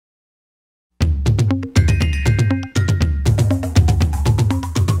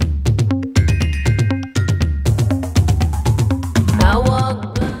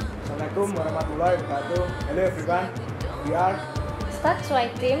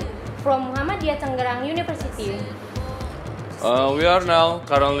Zhwei team from Muhammadiyah Tangerang University. We are now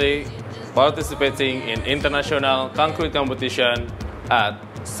currently participating in international concrete competition at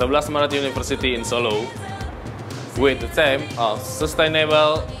 11 Maret University in Solo with the theme of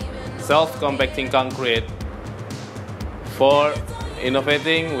sustainable self-compacting concrete for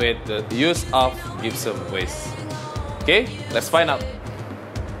innovating with the use of gypsum waste. Okay, let's find out.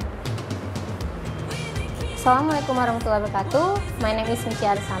 Assalamualaikum warahmatullahi wabarakatuh. My name is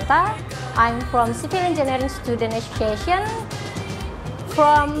Micia Santa. I'm from Civil Engineering Student Association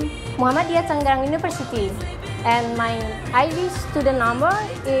from Muhammadiyah Tangerang University. And my ID student number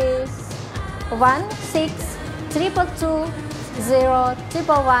is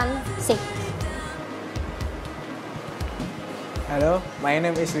 163220116. Hello, my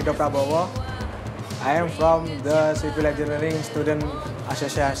name is Wido Prabowo. I am from the Civil Engineering Student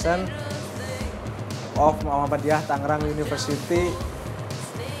Association of Muhammadiyah Tangerang University,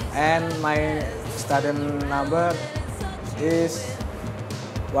 and my student number is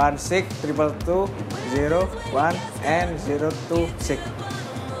 1622201 and 026.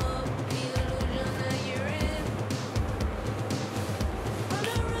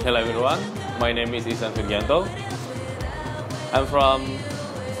 Hello everyone, my name is Isan Firgianto. I'm from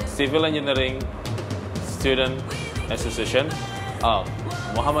Civil Engineering Student Association of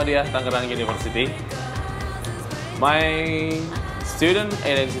Muhammadiyah Tangerang University. My student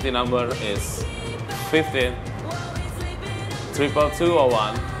identity number is 15-22201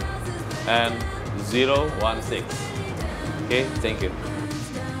 and 016. Okay, thank you.